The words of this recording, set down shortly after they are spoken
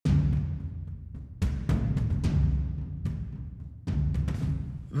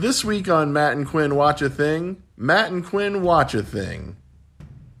This week on Matt and Quinn Watch a Thing, Matt and Quinn watch a thing.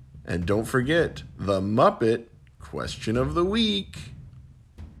 And don't forget, the Muppet Question of the Week.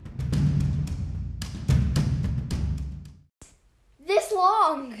 This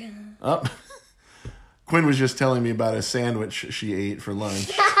long. Oh. Quinn was just telling me about a sandwich she ate for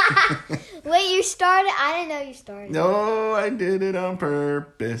lunch. Wait, you started? I didn't know you started. No, I did it on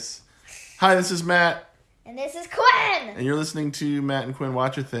purpose. Hi, this is Matt. And this is Quinn. And you're listening to Matt and Quinn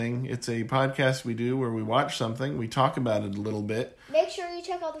Watch a Thing. It's a podcast we do where we watch something, we talk about it a little bit. Make sure you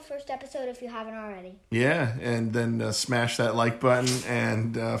check out the first episode if you haven't already. Yeah, and then smash that like button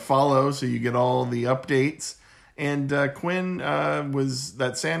and follow so you get all the updates. And Quinn was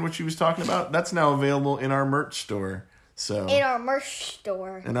that sandwich he was talking about. That's now available in our merch store. So in our merch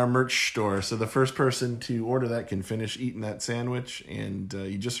store. So the first person to order that can finish eating that sandwich. And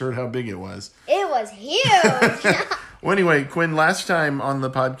you just heard how big it was. It was huge. Well, anyway, Quinn, last time on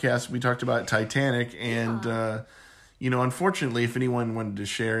the podcast we talked about Titanic. And, unfortunately, if anyone wanted to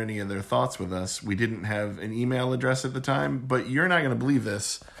share any of their thoughts with us, we didn't have an email address at the time. But you're not going to believe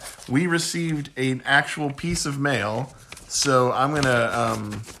this. We received an actual piece of mail. So I'm going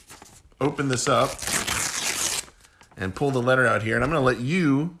to open this up and pull the letter out here. And I'm going to let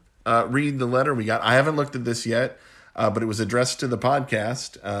you read the letter we got. I haven't looked at this yet, but it was addressed to the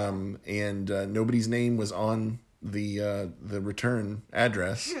podcast. And nobody's name was on the return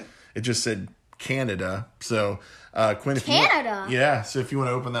address. It just said Canada. So, Quinn, if Canada? Yeah. So if you want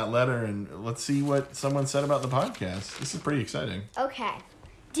to open that letter and let's see what someone said about the podcast. This is pretty exciting. Okay.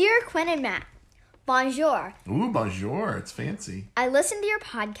 Dear Quinn and Matt, bonjour. Ooh, bonjour. It's fancy. I listened to your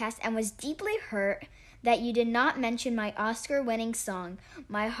podcast and was deeply hurt that you did not mention my Oscar-winning song,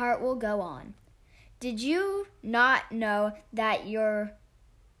 My Heart Will Go On. Did you not know that your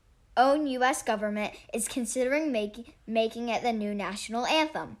own U.S. government is considering making it the new national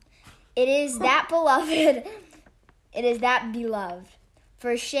anthem? It is that beloved. It is that beloved.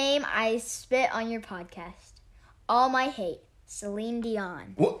 For shame, I spit on your podcast. All my hate, Celine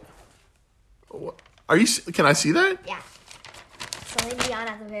Dion. What? Are you? Can I see that? Yeah. Celine Dion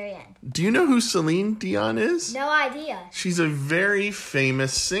at the very end. Do you know who Celine Dion is? No idea. She's a very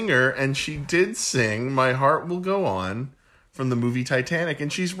famous singer, and she did sing My Heart Will Go On from the movie Titanic. And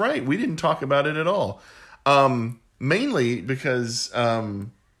she's right. We didn't talk about it at all. Mainly because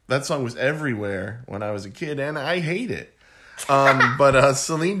that song was everywhere when I was a kid, and I hate it. But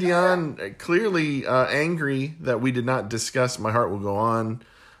Celine Dion, clearly angry that we did not discuss My Heart Will Go On.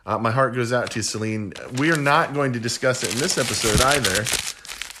 My heart goes out to Celine. We are not going to discuss it in this episode either.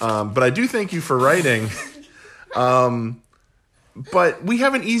 But I do thank you for writing. But we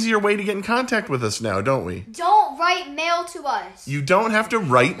have an easier way to get in contact with us now, don't we? Don't write mail to us. You don't have to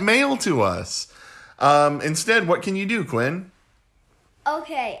write mail to us. Instead, what can you do, Quinn?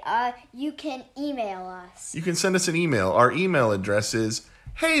 Okay, you can email us. You can send us an email. Our email address is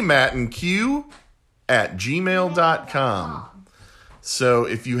heymattandq@gmail.com. So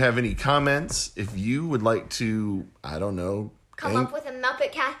if you have any comments, if you would like to, I don't know. Come up with a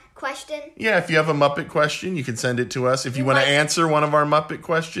Muppet question. Yeah, if you have a Muppet question, you can send it to us. If you want to answer one of our Muppet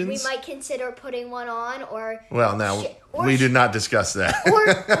questions. We might consider putting one on or... Well, now, we did not discuss that.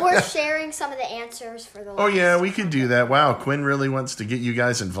 or sharing some of the answers for the last. Oh, yeah, we could do that. Wow, Quinn really wants to get you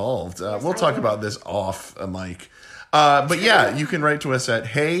guys involved. Yes, we'll talk about this off a mic. But yeah, you can write to us at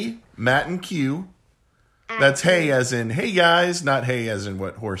heymattandq. That's hey as in hey guys, not hey as in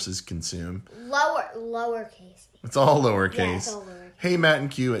what horses consume. Lowercase. It's all lowercase. Yeah, it's all lowercase.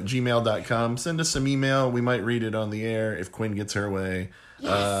 heymattandq@gmail.com. Send us some email. We might read it on the air if Quinn gets her way.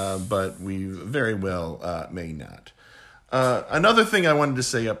 Yes. But we very well may not. Another thing I wanted to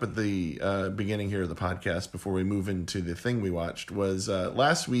say up at the beginning here of the podcast before we move into the thing we watched was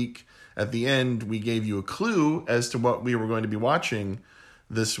last week at the end we gave you a clue as to what we were going to be watching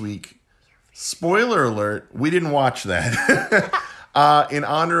this week. Spoiler alert, we didn't watch that. In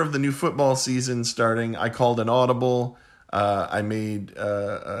honor of the new football season starting, I called an audible. I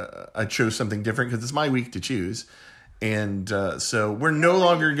chose something different because it's my week to choose. And so we're no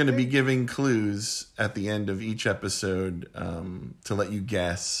longer going to be giving clues at the end of each episode to let you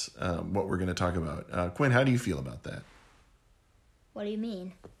guess what we're going to talk about. Quinn, how do you feel about that? What do you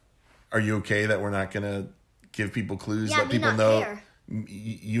mean? Are you okay that we're not going to give people clues? Yeah, let me people not know? Care.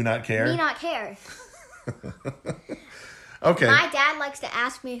 You not care? Me not care. Okay. My dad likes to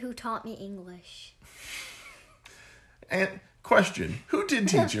ask me who taught me English. And question, who did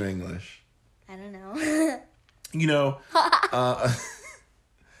teach you English? I don't know. You know,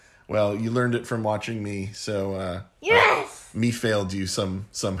 well, you learned it from watching me, so yes! Me failed you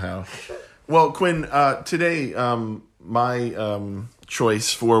somehow. Well, Quinn, today my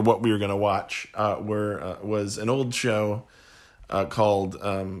choice for what we were going to watch was an old show called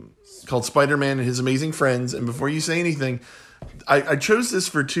Spider-Man and His Amazing Friends. And before you say anything, I chose this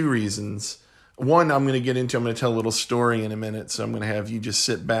for two reasons. One, I'm going to get into. I'm going to tell a little story in a minute, so I'm going to have you just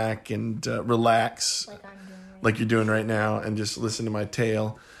sit back and relax, like you're doing right now, and just listen to my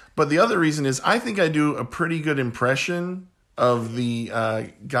tale. But the other reason is I think I do a pretty good impression of the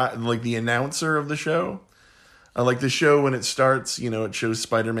guy, like the announcer of the show. Like the show, when it starts, it shows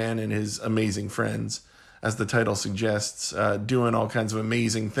Spider-Man and his amazing friends, as the title suggests, doing all kinds of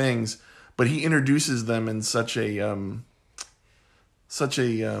amazing things. But he introduces them in such a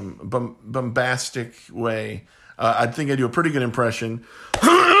bombastic way. I think I do a pretty good impression.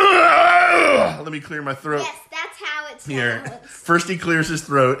 Let me clear my throat. Yes, that's how it sounds. Here. First he clears his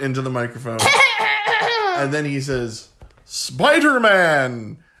throat into the microphone. And then he says,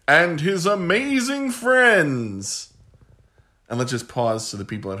 Spider-Man and His Amazing Friends. And let's just pause so the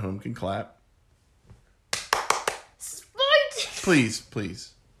people at home can clap. Please.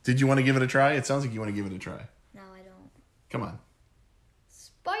 Did you want to give it a try? It sounds like you want to give it a try. No, I don't. Come on.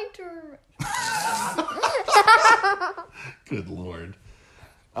 Spider. Good Lord.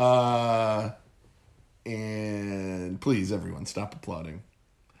 And please, everyone, stop applauding.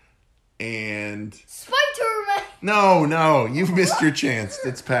 And Spider-Man. No, you've missed your chance.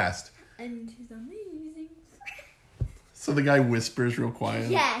 It's past. And His Amazing. So the guy whispers real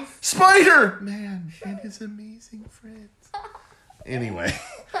quiet. Yes. Spider-Man and His Amazing Friends. Anyway,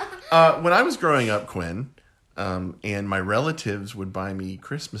 when I was growing up, Quinn, and my relatives would buy me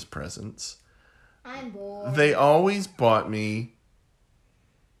Christmas presents, I'm bored. they always bought me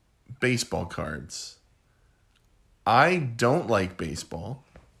baseball cards. I don't like baseball.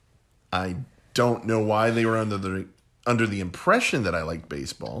 I don't know why they were under the impression that I like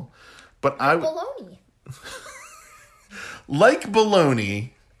baseball, but Baloney. Like baloney,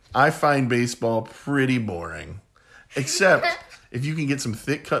 I find baseball pretty boring. Except if you can get some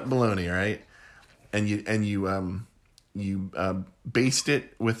thick cut bologna, right? And you baste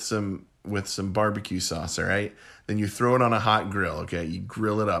it with some barbecue sauce, all right? Then you throw it on a hot grill, okay? You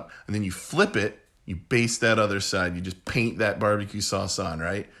grill it up, and then you flip it. You baste that other side. You just paint that barbecue sauce on,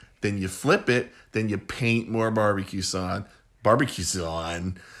 right? Then you flip it. Then you paint more barbecue sauce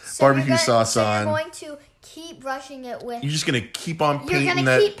on. So you're going to keep brushing it with. You're just gonna keep on painting. You're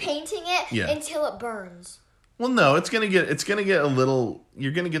gonna keep painting it until it burns. Well, no, it's gonna get a little.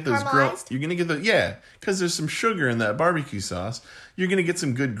 You're gonna get those grill. Caramelized? You're gonna get because there's some sugar in that barbecue sauce. You're gonna get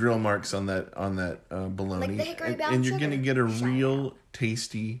some good grill marks on that bologna, Like the hickory brown and you're sugar. gonna get a real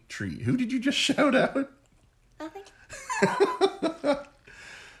tasty treat. Who did you just shout out? Nothing.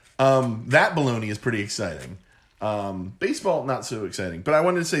 That bologna is pretty exciting. Baseball, not so exciting. But I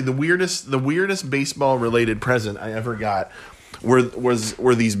wanted to say the weirdest baseball related present I ever got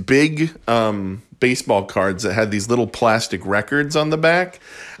were these big baseball cards that had these little plastic records on the back,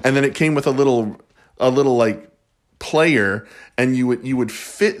 and then it came with a little like player, and you would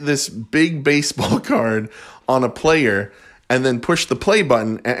fit this big baseball card on a player, and then push the play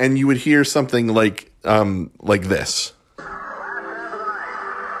button, and you would hear something like this.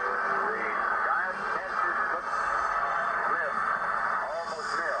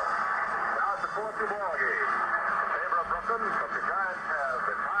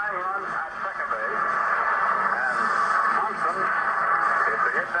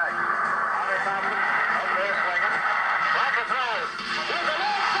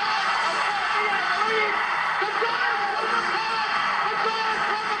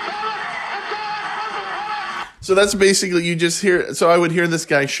 So that's basically, you just hear, so I would hear this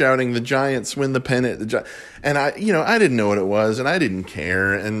guy shouting, the Giants win the pennant, and I didn't know what it was, and I didn't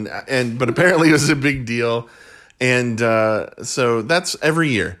care, but apparently it was a big deal, and so that's every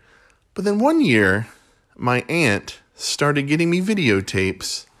year. But then one year, my aunt started getting me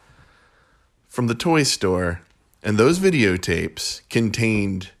videotapes from the toy store, and those videotapes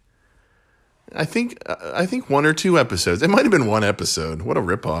contained, I think one or two episodes. It might have been one episode. What a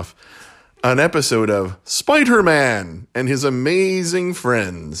ripoff. An episode of Spider-Man and His Amazing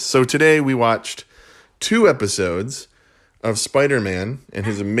Friends. So today we watched 2 episodes of Spider-Man and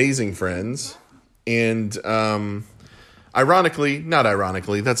His Amazing Friends. And not ironically,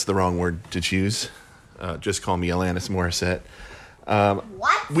 that's the wrong word to choose. Just call me Alanis Morissette.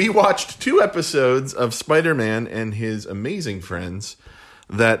 What? We watched 2 episodes of Spider-Man and His Amazing Friends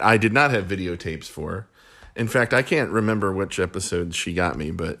that I did not have videotapes for. In fact, I can't remember which episodes she got me,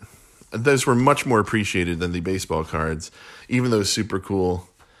 but those were much more appreciated than the baseball cards, even those super cool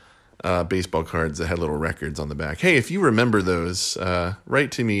baseball cards that had little records on the back. Hey, if you remember those,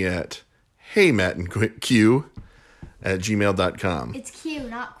 write to me at Hey Matt and Q @gmail.com. It's Q,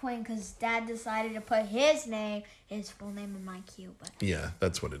 not Quinn, because Dad decided to put his full name in my Q. But Yeah,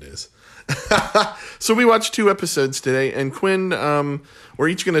 that's what it is. So we watched 2 episodes today, and Quinn, we're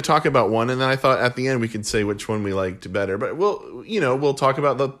each going to talk about one, and then I thought at the end we could say which one we liked better. But we'll talk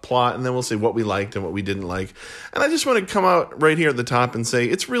about the plot, and then we'll say what we liked and what we didn't like. And I just want to come out right here at the top and say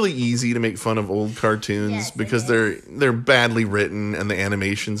it's really easy to make fun of old cartoons Yes, because it they're badly written and the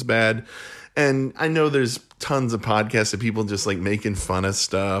animation's bad. And I know there's tons of podcasts of people just like making fun of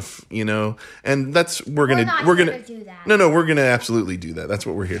stuff, and we're gonna do that. No, we're gonna absolutely do that. That's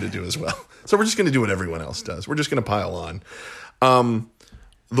what we're here to do as well. So we're just gonna do what everyone else does. We're just gonna pile on.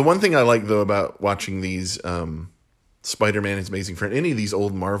 The one thing I like though about watching these Spider-Man is Amazing Friend, any of these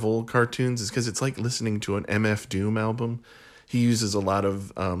old Marvel cartoons, is because it's like listening to an MF Doom album. He uses a lot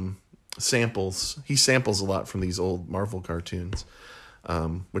of samples. He samples a lot from these old Marvel cartoons.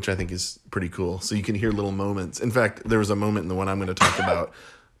 Which I think is pretty cool. So you can hear little moments. In fact, there was a moment in the one I'm going to talk about.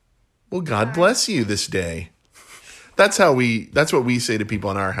 Well, God bless you this day. That's what we say to people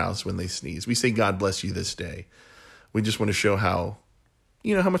in our house when they sneeze. We say, God bless you this day. We just want to show how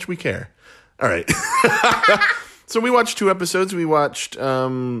much we care. All right. So we watched 2 episodes. We watched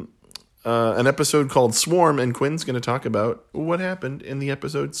an episode called Swarm, and Quinn's going to talk about what happened in the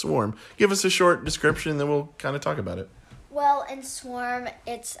episode Swarm. Give us a short description, then we'll kind of talk about it. Well, in Swarm,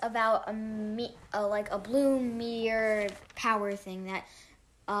 it's about a blue meteor power thing that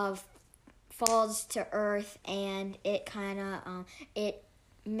falls to Earth, and it it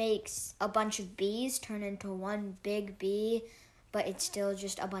makes a bunch of bees turn into one big bee, but it's still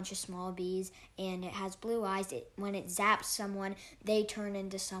just a bunch of small bees, and it has blue eyes. When it zaps someone, they turn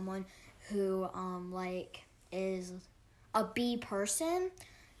into someone who is a bee person.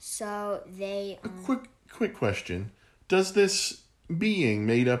 So they Quick question. Does this being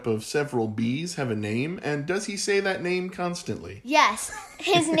made up of several bees have a name, and does he say that name constantly? Yes,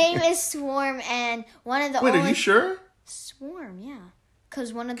 his name is Swarm, and one of the Wait, are you sure? Swarm, yeah,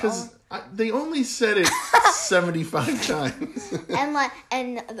 because they only said it 75 times.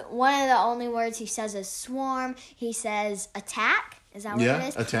 and one of the only words he says is swarm. He says attack. Is that what it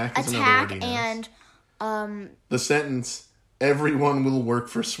is? Attack is another word he has. And the sentence, everyone will work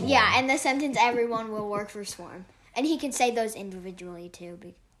for Swarm. Yeah, and the sentence, everyone will work for Swarm. And he can say those individually too,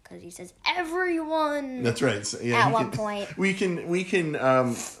 because he says everyone. That's right. So, yeah, at one point, we can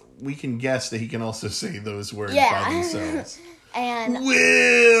guess that he can also say those words by themselves. And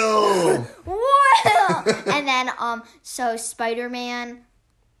Will. And then so Spider-Man,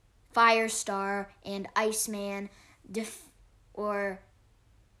 Firestar, and Iceman defeat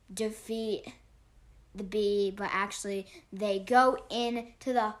the bee, but actually they go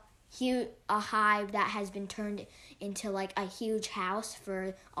into a hive that has been turned into a huge house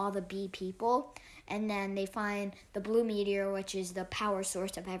for all the bee people, and then they find the blue meteor, which is the power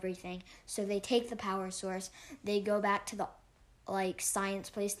source of everything. So they take the power source, they go back to the science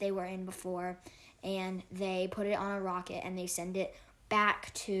place they were in before, and they put it on a rocket and they send it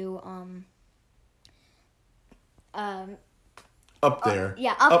back to up there.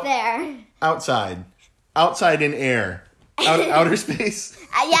 Up there. Outside in air. Outer space?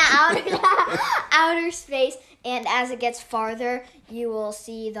 Outer space. And as it gets farther, you will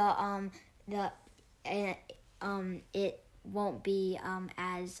see it won't be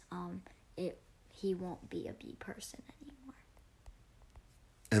he won't be a bee person anymore.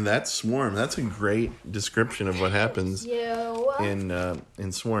 And that's Swarm. That's a great description of what happens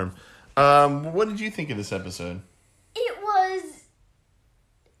in Swarm. What did you think of this episode? It was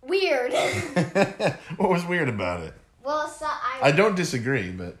weird. What was weird about it? Well, I don't disagree,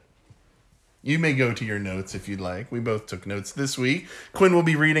 but you may go to your notes if you'd like. We both took notes this week. Quinn will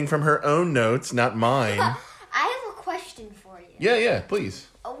be reading from her own notes, not mine. I have a question for you. Yeah, please.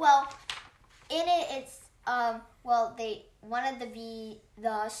 Well, in it, it's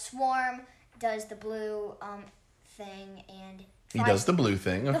the Swarm does the blue thing, and he does the blue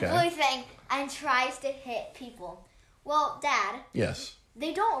thing. Okay. The blue thing, and tries to hit people. Well, Dad. Yes.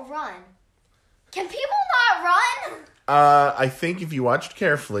 They don't run. Can people not run? I think if you watched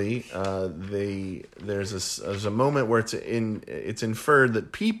carefully, there's a moment where it's inferred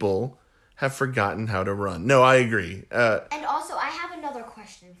that people have forgotten how to run. No, I agree. And also, I have another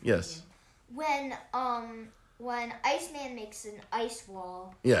question for you. Yes. When Iceman makes an ice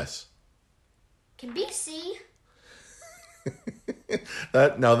wall. Yes. Can bees see?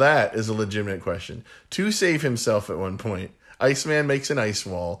 That is a legitimate question. To save himself at one point, Iceman makes an ice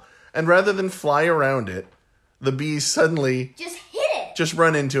wall, and rather than fly around it, the bees suddenly just hit it. Just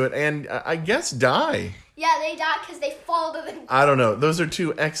run into it, and I guess die. Yeah, they die because they fall to the... I don't know. Those are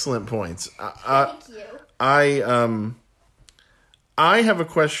 2 excellent points. Thank you. I have a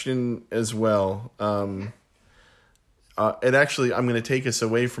question as well. And actually, I'm going to take us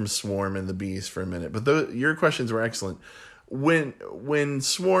away from Swarm and the Bees for a minute. But your questions were excellent. When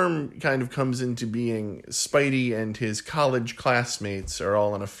Swarm kind of comes into being, Spidey and his college classmates are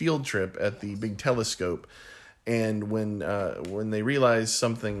all on a field trip at the big telescope. And when they realize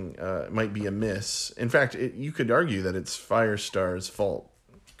something might be amiss, in fact, you could argue that it's Firestar's fault.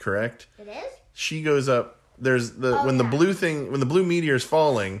 Correct? It is? She goes up. There's when the blue meteor is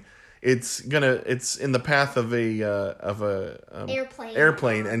falling, it's in the path of a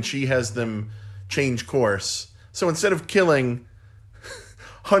airplane, and she has them change course. So instead of killing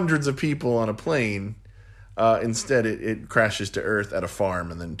hundreds of people on a plane, instead it crashes to Earth at a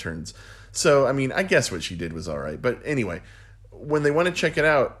farm and then turns. So I mean, I guess what she did was all right. But anyway, when they want to check it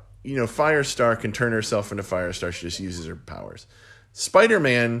out, Firestar can turn herself into Firestar. She just uses her powers.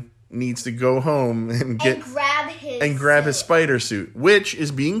 Spider-Man needs to go home and grab his spider suit, which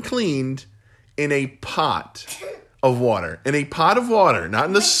is being cleaned in a pot of water. In a pot of water, not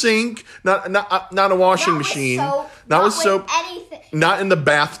in the sink, not a washing machine, not with soap, anything. Not in the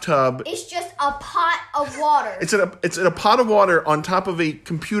bathtub. It's just a pot of water. It's in a pot of water on top of a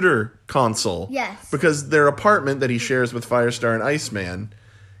computer console. Yes. Because their apartment that he shares with Firestar and Iceman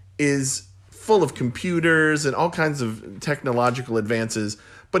is full of computers and all kinds of technological advances.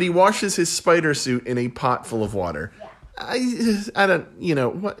 But he washes his spider suit in a pot full of water. Yeah. I don't,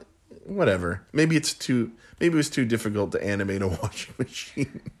 whatever. Maybe it was too difficult to animate a washing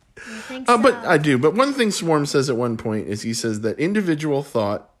machine. I think so. But I do. But one thing Swarm says at one point is he says that individual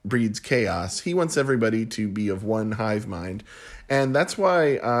thought breeds chaos. He wants everybody to be of one hive mind. And that's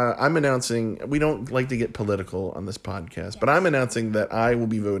why I'm announcing, we don't like to get political on this podcast, but I'm announcing that I will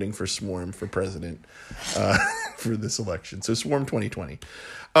be voting for Swarm for president for this election. So Swarm 2020.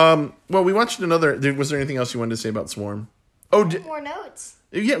 Well, we watched another. Was there anything else you wanted to say about Swarm? More notes.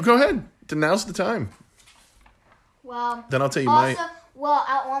 Yeah, go ahead. Now's the time. Well, then I'll tell you Well,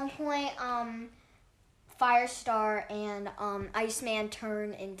 at one point, Firestar and Iceman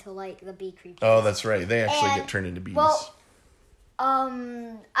turn into the bee creatures. Oh, that's right. They actually get turned into bees. Well,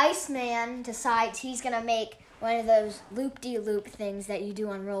 Iceman decides he's gonna make one of those loop-de-loop things that you do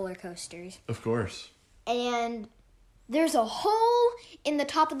on roller coasters. Of course. And there's a hole in the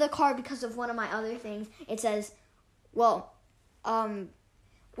top of the car because of one of my other things. It says, Spider-Man...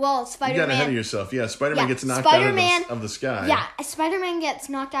 You got ahead of yourself. Yeah, Spider-Man gets knocked out of the sky. Yeah, Spider-Man gets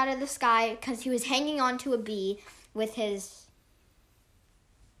knocked out of the sky because he was hanging onto a bee with his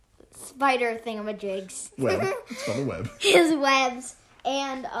spider thingamajigs. Web. It's called a web. His webs.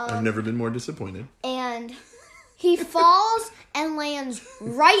 And I've never been more disappointed. And he falls and lands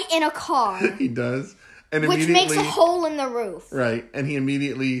right in a car. He does. And which makes a hole in the roof. Right. And he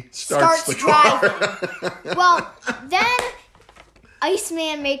immediately starts the car. Well, then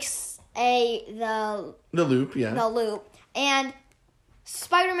Iceman makes the loop, yeah. The loop. And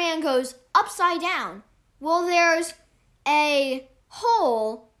Spider-Man goes upside down. Well, there's a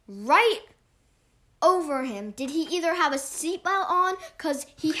hole right over him. Did he either have a seatbelt on? Because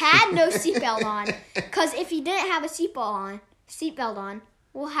he had no seatbelt on. Because if he didn't have a seatbelt on,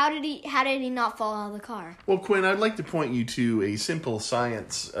 well, how did he not fall out of the car? Well, Quinn, I'd like to point you to a simple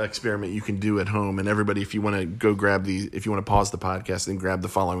science experiment you can do at home. And everybody, if you want to if you want to pause the podcast and grab the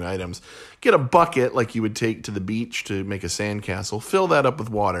following items, get a bucket like you would take to the beach to make a sandcastle, fill that up with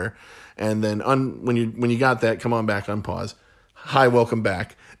water, and then when you got that, come on back, unpause. Hi, welcome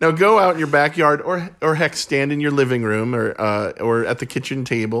back. Now go out in your backyard or heck, stand in your living room or at the kitchen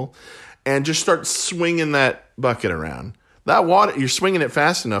table and just start swinging that bucket around. That water, you're swinging it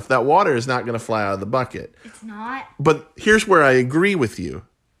fast enough, that water is not going to fly out of the bucket. It's not. But here's where I agree with you.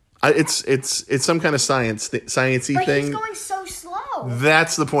 It's some kind of sciencey thing. But he's going so slow.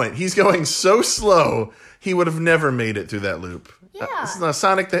 That's the point. He's going so slow, he would have never made it through that loop. Yeah. That's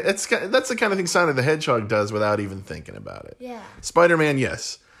the kind of thing Sonic the Hedgehog does without even thinking about it. Yeah. Spider-Man,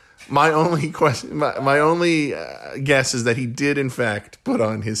 yes. My only question, my only guess is that he did in fact put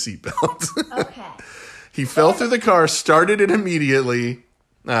on his seatbelt. Okay. He fell through the car, started it immediately.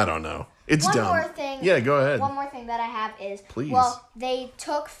 I don't know. It's dumb. One more thing. Yeah, go ahead. One more thing that I have is, please. Well, they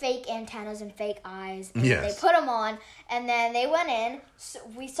took fake antennas and fake eyes, and yes. They put them on, and then they went in. So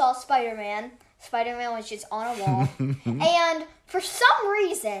we saw Spider-Man. Spider-Man was just on a wall. And for some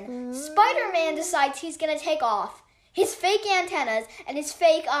reason, Spider-Man decides he's going to take off his fake antennas and his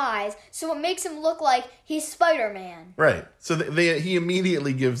fake eyes, so it makes him look like he's Spider-Man. Right. So he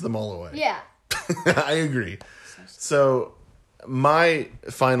immediately gives them all away. Yeah. I agree. So my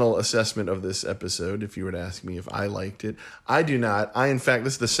final assessment of this episode, if you were to ask me if I liked it, I do not. In fact,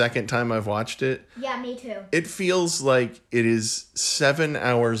 this is the second time I've watched it. Yeah, me too. It feels like it is 7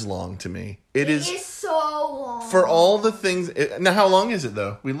 hours long to me. It is so long. For all the things... Now, how long is it,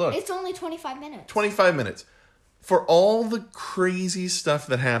 though? We looked. It's only 25 minutes. 25 minutes. For all the crazy stuff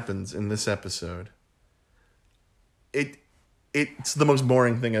that happens in this episode, it's the most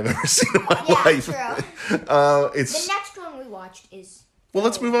boring thing I've ever seen in my life. True. It's the next one we watched is... Well,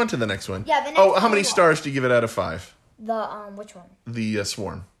 let's move on to the next one. Yeah, the next how many stars do you give it out of 5? The, which one? The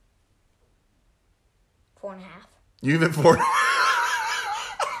Swarm. 4.5. You give it 4.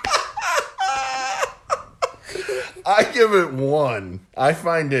 I give it 1. I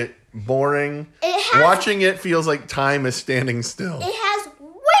find it boring. Watching it feels like time is standing still. It has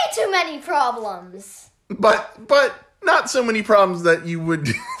way too many problems. But not so many problems that you would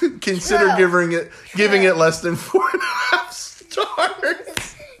consider giving it less than 4.5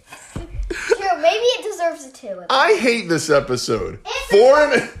 stars. True, maybe it deserves a 2. I hate this episode.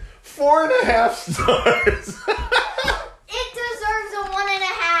 4.5 stars. It deserves a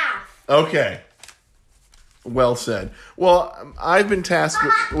 1.5. Okay. Well said. Well, I've been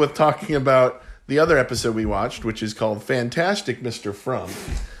tasked with talking about the other episode we watched, which is called Fantastic Mr. Frump.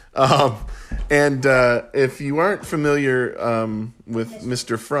 And if you aren't familiar with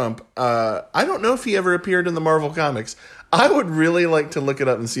Mr. Frump, I don't know if he ever appeared in the Marvel Comics. I would really like to look it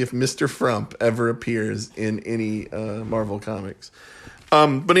up and see if Mr. Frump ever appears in any Marvel Comics.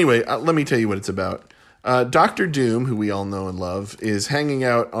 But anyway, let me tell you what it's about. Dr. Doom, who we all know and love, is hanging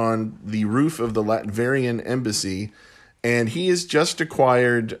out on the roof of the Latverian embassy, and he has just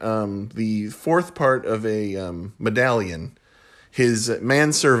acquired the 4th part of a medallion. His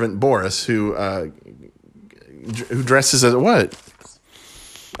manservant Boris, who dresses as what?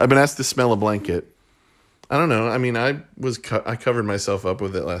 I've been asked to smell a blanket. I don't know. I mean, I covered myself up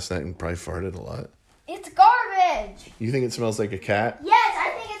with it last night and probably farted a lot. It's garbage. You think it smells like a cat? Yes,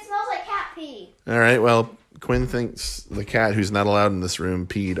 I think it smells like cat pee. All right. Well, Quinn thinks the cat, who's not allowed in this room,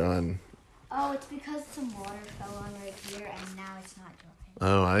 peed on. Oh, it's because some water fell on right here, and now it's not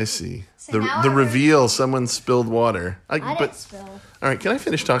drying. Oh, I see. So The reveal, someone spilled water. I didn't spill. All right, can I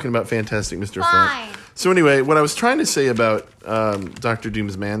finish talking about Fantastic Mr. Fine. Frump? So anyway, what I was trying to say about Dr.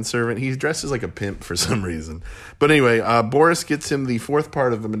 Doom's manservant, he dresses like a pimp for some reason. But anyway, Boris gets him the 4th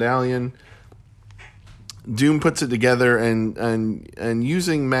part of the medallion. Doom puts it together and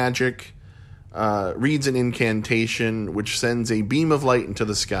using magic, reads an incantation which sends a beam of light into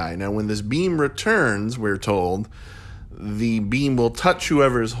the sky. Now, when this beam returns, we're told, the beam will touch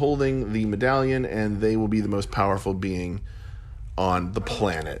whoever is holding the medallion, and they will be the most powerful being on the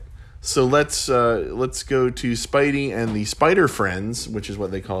planet. So let's go to Spidey and the Spider Friends, which is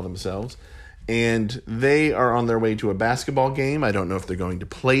what they call themselves, and they are on their way to a basketball game. I don't know if they're going to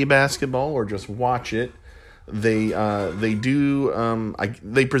play basketball or just watch it. They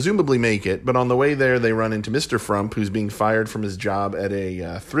presumably make it, but on the way there they run into Mr. Frump, who's being fired from his job at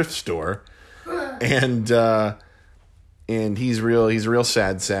a thrift store, and he's a real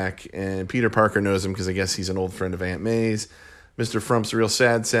sad sack, and Peter Parker knows him because I guess he's an old friend of Aunt May's. Mr. Frump's a real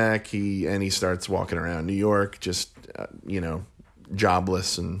sad sack. He starts walking around New York, just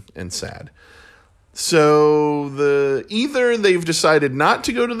jobless and sad. So either they've decided not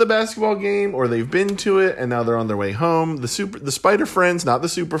to go to the basketball game, or they've been to it and now they're on their way home. The Spider Friends, not the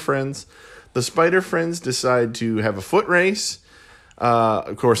Super Friends, the Spider Friends decide to have a foot race.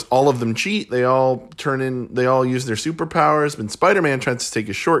 Of course, all of them cheat. They all use their superpowers, but Spider-Man tries to take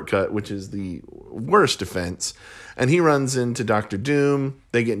a shortcut, which is the worst defense. And he runs into Dr. Doom.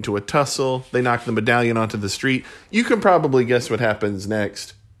 They get into a tussle. They knock the medallion onto the street. You can probably guess what happens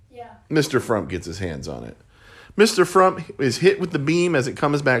next. Yeah. Mr. Frump gets his hands on it. Mr. Frump is hit with the beam as it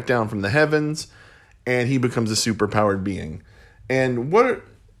comes back down from the heavens, and he becomes a superpowered being. And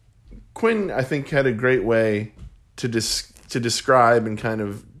Quinn, I think, had a great way to describe and kind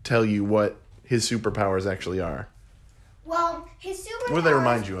of tell you what his superpowers actually are. Well, his superpowers... What do they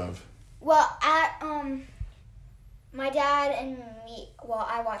remind you of? Well, my dad and me,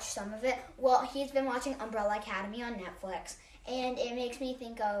 I watched some of it. Well, he's been watching Umbrella Academy on Netflix, and it makes me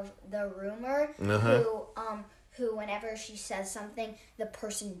think of the Rumor, who whenever she says something, the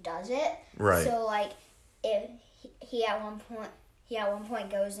person does it. Right. So, like, if he at one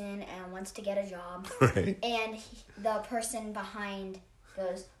point goes in and wants to get a job, right, and the person behind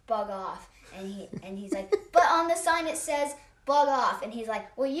goes, "Bug off," and he's like, "But on the sign it says bug off," and he's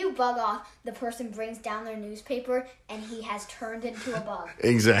like, "Well, you bug off." The person brings down their newspaper, and he has turned into a bug.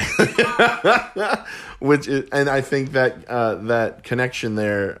 Exactly. And I think that that connection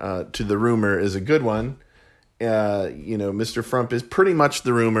there to the Rumor is a good one, Mr. Frump is pretty much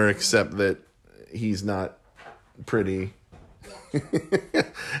the rumor, except that he's not pretty. He's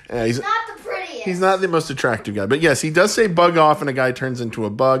not the prettiest. He's not the most attractive guy. But yes, he does say bug off and a guy turns into a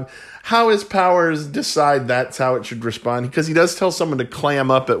bug. How his powers decide that's how it should respond? Because he does tell someone to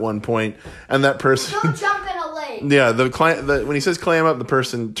clam up at one point, and that person... Don't jump in a lake. Yeah, when he says clam up, the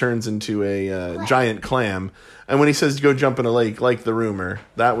person turns into a giant clam. And when he says go jump in a lake, like the rumor,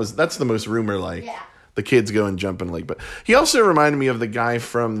 that's the most rumor-like. Yeah. The kids go and jump in a lake. But he also reminded me of the guy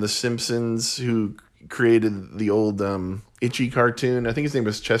from The Simpsons who created the old Itchy cartoon. I think his name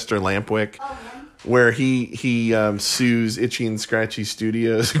was Chester Lampwick. Oh, where he sues Itchy and Scratchy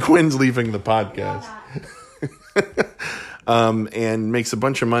Studios. Quinn's leaving the podcast. And makes a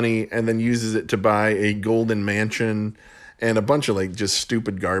bunch of money and then uses it to buy a golden mansion and a bunch of just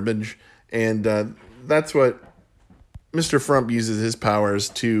stupid garbage. And that's what Mr. Frump uses his powers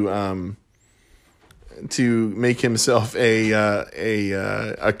to make himself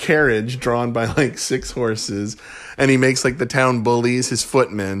a carriage drawn by 6 horses, and he makes the town bullies his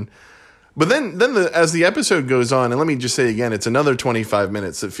footmen. But then as the episode goes on, and let me just say again, it's another 25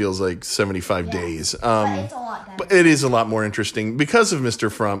 minutes that feels like 75 days. But it's a lot better. But it is a lot more interesting because of Mr.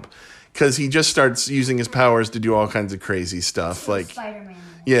 Frump, because he just starts using his powers to do all kinds of crazy stuff. Spider-Man.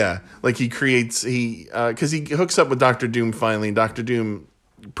 Yeah, he creates, because he hooks up with Dr. Doom finally, and Dr. Doom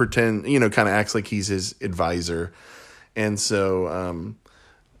kind of acts like he's his advisor. And so,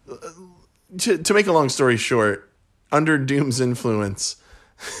 to make a long story short, under Doom's influence,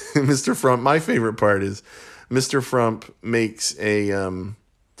 Mr. Frump, my favorite part is Mr. Frump makes a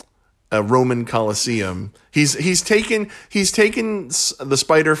Roman Colosseum. He's taken the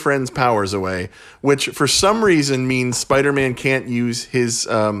Spider Friend's powers away, which for some reason means Spider-Man can't use his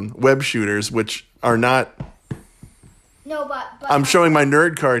web shooters, which are not. No, but I'm showing my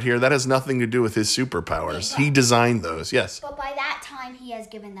nerd card here. That has nothing to do with his superpowers. He designed those. Yes. But by that time, he has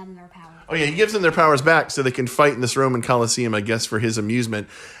given them their power. Oh, yeah, he gives them their powers back so they can fight in this Roman Colosseum, I guess, for his amusement.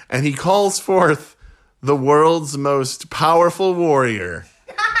 And he calls forth the world's most powerful warrior,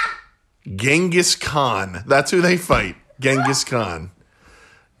 Genghis Khan. That's who they fight, Genghis Khan.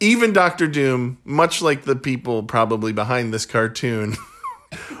 Even Dr. Doom, much like the people probably behind this cartoon,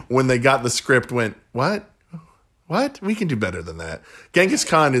 when they got the script, went, What? We can do better than that. Genghis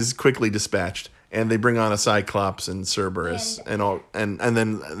Khan is quickly dispatched, and they bring on a Cyclops and Cerberus and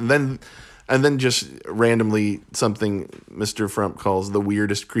then just randomly something Mr. Frump calls the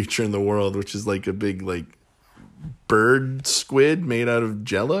weirdest creature in the world, which is a big bird squid made out of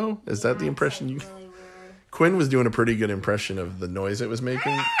Jell-O. Is that the impression you? Really weird. Quinn was doing a pretty good impression of the noise it was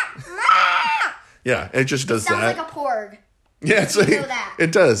making. Yeah, it just does that. Sounds like a porg. Yeah, You know that.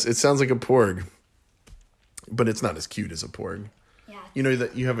 It does. It sounds like a porg. But it's not as cute as a porg. Yeah. You know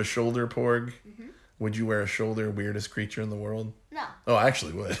that you have a shoulder porg? Mm-hmm. Would you wear a shoulder weirdest creature in the world? No. Oh, I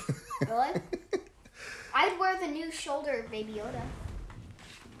actually would. Really? I'd wear the new shoulder Baby Yoda.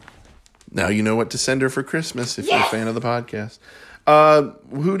 Now you know what to send her for Christmas if you're a Yes! fan of the podcast.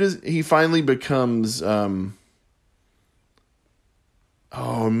 He finally becomes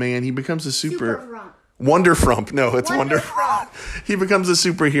he becomes a Super Frump. Wonder Frump. No, it's Wonder Wonder Frump. He becomes a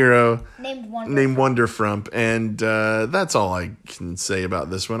superhero Named Wonder Frump, and that's all I can say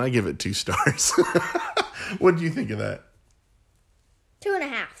about this one. I give it 2 stars. What do you think of that?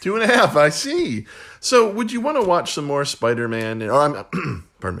 2.5. 2.5, I see. So, would you want to watch some more Spider-Man?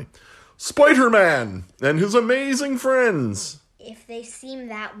 Pardon me. Spider-Man and his amazing friends. If they seem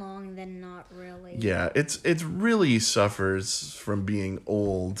that long, then not really. Yeah, it really suffers from being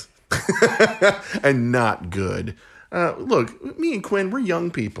old and not good. Look, me and Quinn, we're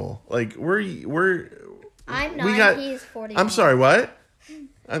young people. We're. I'm 9, he's 41. I'm sorry, what?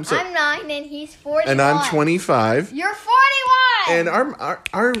 I'm 9 and he's 41. And I'm 25. You're 41! And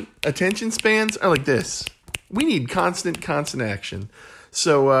our attention spans are like this. We need constant action.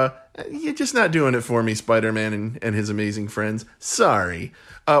 So you're just not doing it for me, Spider-Man and his amazing friends. Sorry.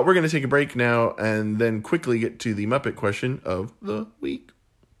 We're going to take a break now and then quickly get to the Muppet question of the week.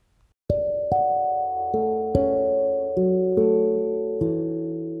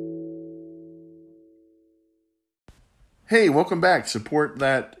 Hey, welcome back. Support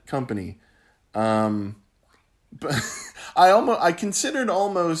that company. But I considered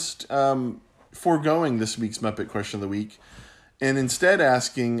almost foregoing this week's Muppet question of the week, and instead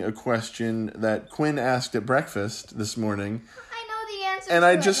asking a question that Quinn asked at breakfast this morning. I know the answer. And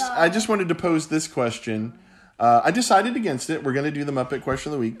I just wanted to pose this question. I decided against it. We're going to do the Muppet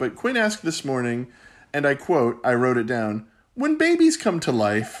question of the week, but Quinn asked this morning, and I quote, I wrote it down: "When babies come to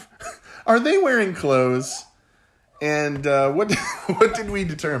life, are they wearing clothes?" And what did we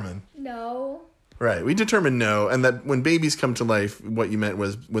determine? No. Right. We determined no, and that when babies come to life, what you meant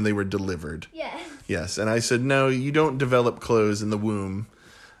was when they were delivered. Yes. Yes, and I said, no, you don't develop clothes in the womb.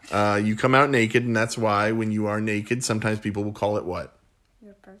 You come out naked, and that's why when you are naked, sometimes people will call it what?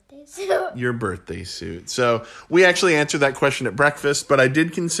 Your birthday suit. Your birthday suit. So we actually answered that question at breakfast, but I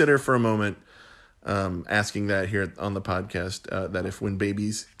did consider for a moment asking that here on the podcast, that if when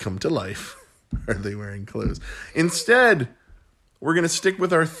babies come to life, are they wearing clothes? Instead, we're going to stick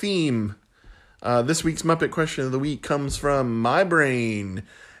with our theme. This week's Muppet question of the week comes from my brain,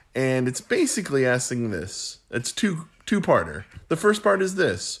 and it's basically asking this. It's two-parter. The first part is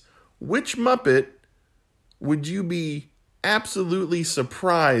this. Which Muppet would you be absolutely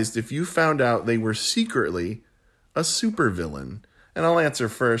surprised if you found out they were secretly a supervillain? And I'll answer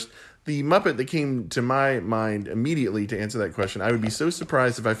first. The Muppet that came to my mind immediately to answer that question, I would be so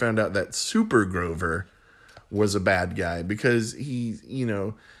surprised if I found out that Super Grover was a bad guy, because he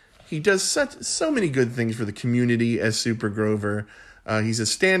does so many good things for the community as Super Grover. He's a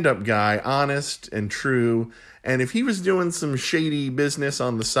stand-up guy, honest and true. And if he was doing some shady business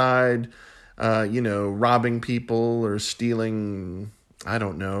on the side, robbing people or stealing, I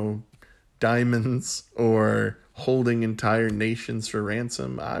don't know, diamonds or holding entire nations for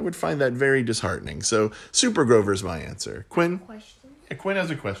ransom, I would find that very disheartening. So Super Grover's my answer. Quinn? Question? Yeah, Quinn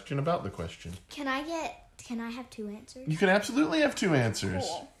has a question about the question. Can I have two answers? You can absolutely have two answers.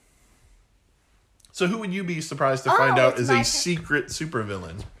 Cool. So who would you be surprised to find out is my a secret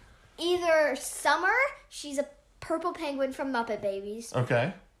supervillain? Either Summer, she's a purple penguin from Muppet Babies.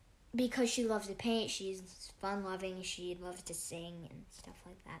 Okay. Because she loves to paint, she's fun-loving, she loves to sing and stuff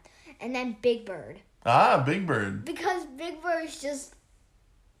like that. And then Big Bird. Ah, Big Bird. Because Big Bird's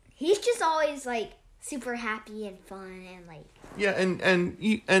he's just always, super happy and fun and, Yeah,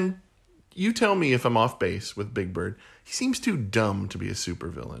 and you tell me if I'm off base with Big Bird. He seems too dumb to be a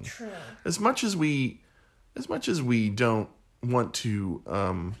supervillain. True. As much as we don't want to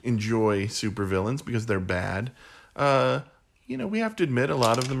enjoy supervillains because they're bad, we have to admit a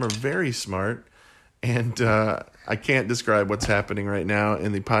lot of them are very smart. And I can't describe what's happening right now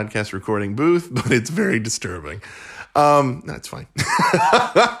in the podcast recording booth, but it's very disturbing. That's fine. Why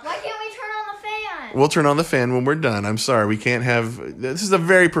can't we turn on the fan? We'll turn on the fan when we're done. I'm sorry, we can't have... This is a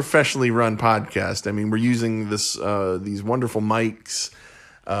very professionally run podcast. I mean, we're using these wonderful mics.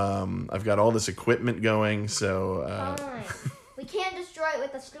 I've got all this equipment going, so... We can't destroy it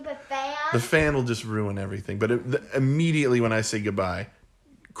with a stupid fan. The fan will just ruin everything. But immediately when I say goodbye,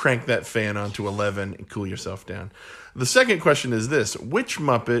 crank that fan onto 11 and cool yourself down. The second question is this. Which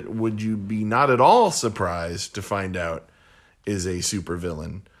Muppet would you be not at all surprised to find out is a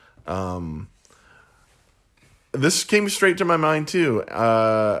supervillain? This came straight to my mind, too.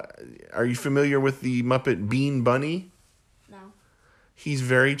 Are you familiar with the Muppet Bean Bunny? No. He's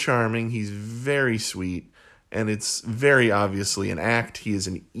very charming. He's very sweet. And it's very obviously an act. He is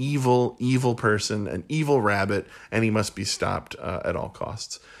an evil, evil person, an evil rabbit, and he must be stopped at all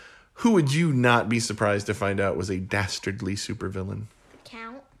costs. Who would you not be surprised to find out was a dastardly supervillain? The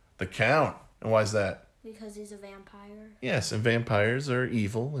Count. The Count. And why is that? Because he's a vampire. Yes, and vampires are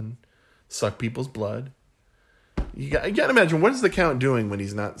evil and suck people's blood. You got to imagine, what is the Count doing when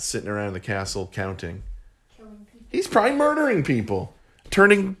he's not sitting around the castle counting? Killing people. He's probably murdering people,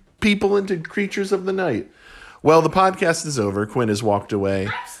 turning people into creatures of the night. Well, the podcast is over. Quinn has walked away.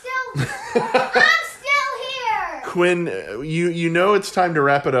 I'm still here. Quinn, you know it's time to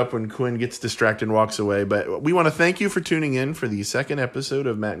wrap it up when Quinn gets distracted and walks away. But we want to thank you for tuning in for the second episode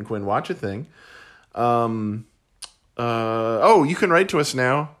of Matt and Quinn Watch a Thing. You can write to us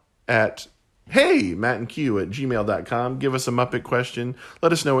now at mattandq@gmail.com. Give us a Muppet question.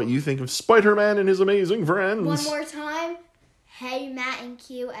 Let us know what you think of Spider-Man and his amazing friends. One more time.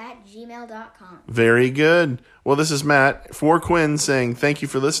 HeyMattandQ@gmail.com. Very good. Well, this is Matt for Quinn saying thank you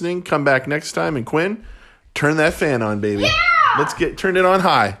for listening. Come back next time. And Quinn, turn that fan on, baby. Yeah! Turn it on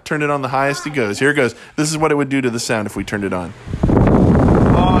high. Turn it on the highest it goes. Here it goes. This is what it would do to the sound if we turned it on.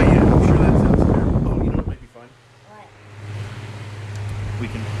 Oh, yeah. I'm sure that sounds terrible. Oh, you know what might be fun? What?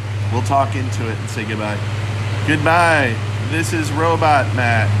 We'll talk into it and say goodbye. Goodbye. This is Robot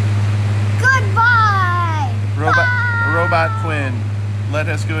Matt. Goodbye. Robot Quinn, let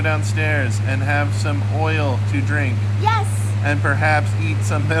us go downstairs and have some oil to drink. Yes. And perhaps eat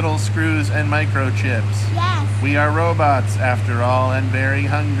some metal screws and microchips. Yes. We are robots, after all, and very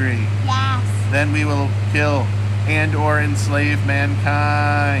hungry. Yes. Then we will kill and or enslave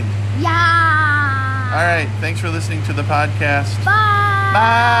mankind. Yeah. All right, thanks for listening to the podcast. Bye.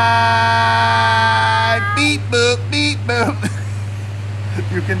 Bye. Beep boop, beep boop.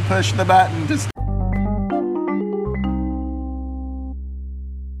 You can push the button to stop.